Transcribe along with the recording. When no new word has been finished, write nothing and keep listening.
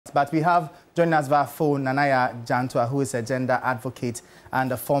But we have joining us via phone Yaa Jantuah, who is a gender advocate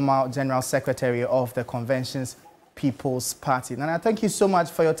and a former General Secretary of the Convention's People's Party. Nana, thank you so much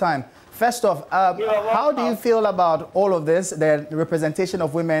for your time. First off, how do you feel about all of this, the representation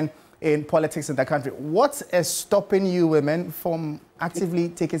of women in politics in the country? What is stopping you women from actively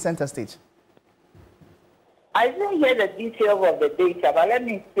taking center stage? I didn't hear the details of the data, but let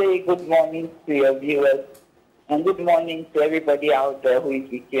me say good morning to your viewers and good morning to everybody out there who is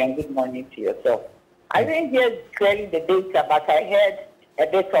with you, and good morning to yourself. I didn't hear clearly the data, but I heard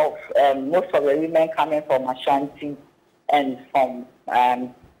a bit of most of the women coming from Ashanti and from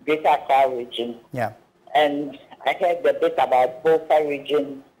Greater Accra region. Yeah. And I heard a bit about Volta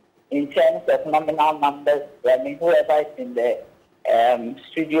region in terms of nominal numbers. I mean, whoever is in the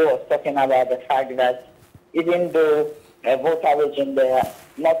studio was talking about the fact that even though Volta region, there are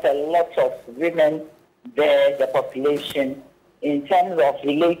not a lot of women there, the population, in terms of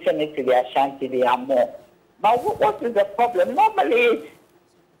relating it to the Ashanti, they are more. But what is the problem? Normally,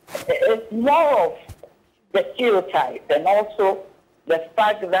 it's more of the stereotype and also the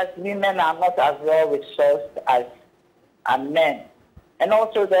fact that women are not as well resourced as men. And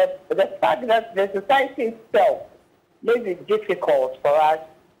also the fact that the society itself makes it difficult for us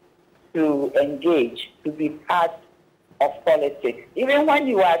to engage, to be part of politics. Even when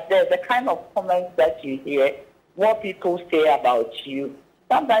you are there, the kind of comments that you hear, what people say about you,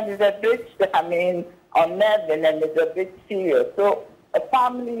 sometimes it's a bit, unnerving and it's a bit serious. So a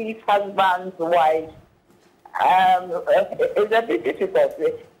family, husband, wife, it's a bit difficult.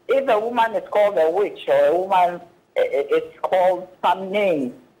 If a woman is called a witch or a woman is called some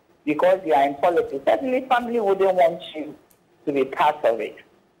name because you are in politics, certainly family wouldn't want you to be part of it.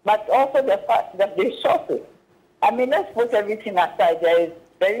 But also the fact that the resources. I mean, let's put everything aside. There is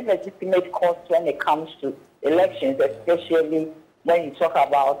very legitimate cost when it comes to elections, especially when you talk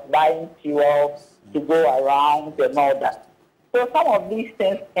about buying fuel to go around and all that. So some of these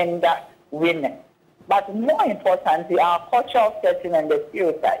things hinder women. But more importantly, our cultural setting and the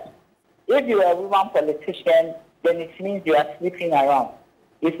stereotypes. If you are a woman politician, then it means you are sleeping around.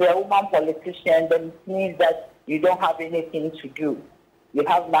 If you're a woman politician, then it means that you don't have anything to do. You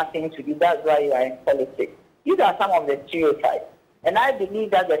have nothing to do. That's why you are in politics. These are some of the stereotypes. And I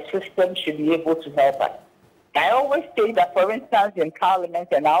believe that the system should be able to help us. I always say that, for instance, in Parliament,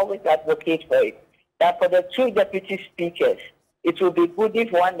 and I always advocate for it, that for the 2 deputy speakers, it will be good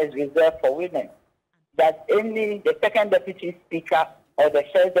if one is reserved for women. That only the 2nd deputy speaker or the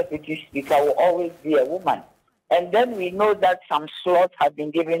 1st deputy speaker will always be a woman. And then we know that some slots have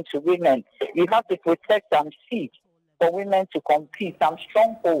been given to women. You have to protect some seats for women to compete, some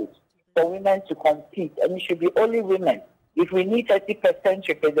strongholds for women to compete, and it should be only women. If we need 30%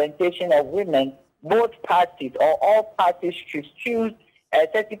 representation of women, both parties or all parties should choose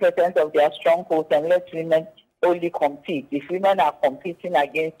 30% of their strongholds and let women only compete. If women are competing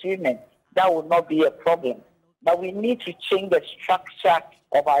against women, that would not be a problem. But we need to change the structure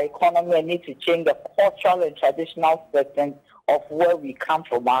of our economy and need to change the cultural and traditional setting of where we come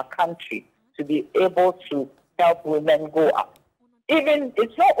from, our country, to be able to help women go up.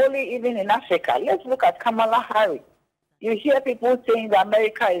 It's not only even in Africa. Let's look at Kamala Harris. You hear people saying that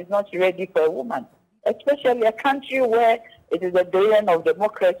America is not ready for a woman, especially a country where it is the dawn of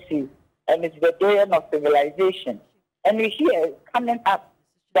democracy and it's the dawn of civilization. And we hear coming up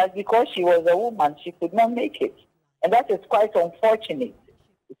that because she was a woman, she could not make it. And that is quite unfortunate.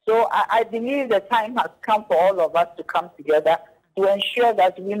 So I believe the time has come for all of us to come together to ensure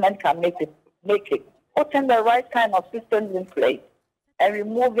that women can make it. Putting the right kind of systems in place and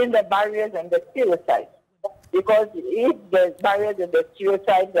removing the barriers and the stereotypes. Because if the barriers and the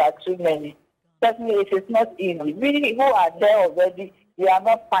stereotypes are too many, certainly it is not easy. We who are there already, we are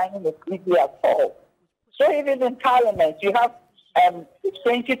not finding it easy at all. So even in Parliament, you have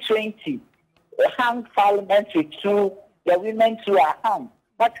 2020, hung Parliament with the women too are hung.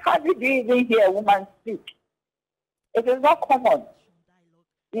 But how did you even hear a woman speak? It is not common.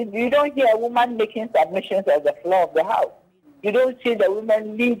 You don't hear a woman making submissions on the floor of the House. You don't see the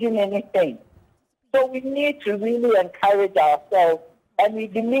women leading anything. So we need to really encourage ourselves, and we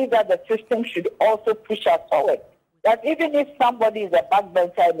believe that the system should also push us forward. That even if somebody is a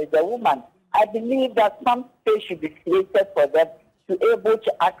backbencher and is a woman, I believe that some space should be created for them to be able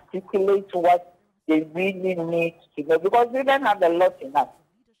to articulate what they really need to know. Because women have a lot in us.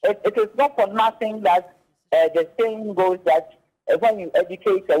 It is not for nothing that the saying goes that when you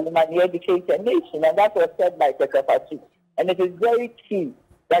educate a woman, you educate a nation. And that was said by Sekapati. And it is very key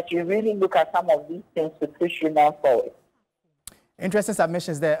that you really look at some of these things to push you now forward. Interesting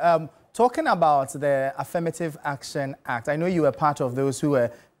submissions there. talking about the Affirmative Action Act, I know you were part of those who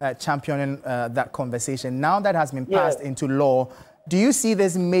were championing that conversation. Now that has been passed into law, do you see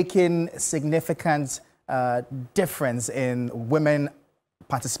this making significant difference in women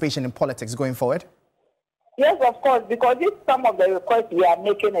participation in politics going forward? Yes, of course, because if some of the requests we are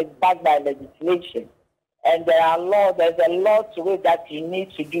making is backed by legislation, and there are laws, there's a law to it that you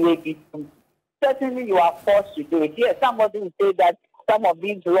need to do it. Certainly you are forced to do it. Yes, somebody will say that some of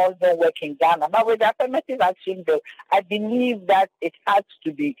these laws don't work in Ghana. Now, with the affirmative action bill, I believe that it has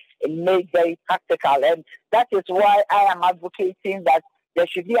to be made very practical, and that is why I am advocating that there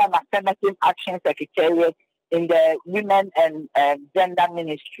should be an affirmative action secretariat in the Women and Gender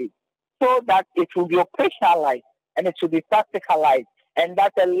Ministry, so that it will be operationalized and it will be practicalized, and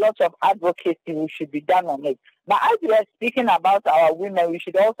that a lot of advocacy should be done on it. But as we are speaking about our women, we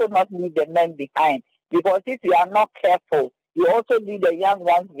should also not leave the men behind, because if we are not careful, we also leave the young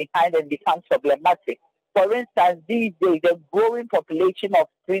ones behind and become problematic. For instance, these days, the growing population of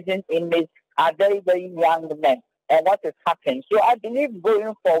prison inmates are very, very young men, and what is happening. So I believe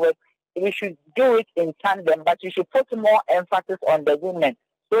going forward, we should do it in tandem, but we should put more emphasis on the women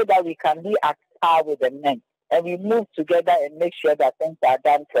so that we can be at par with the men, and we move together and make sure that things are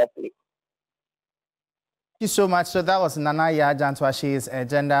done properly. Thank you so much. So that was Nana Yaa Jantuah. She is a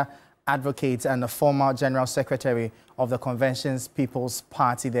gender advocate and the former General Secretary of the Convention's People's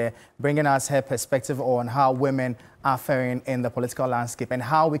Party there, bringing us her perspective on how women are faring in the political landscape and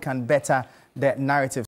how we can better the narrative.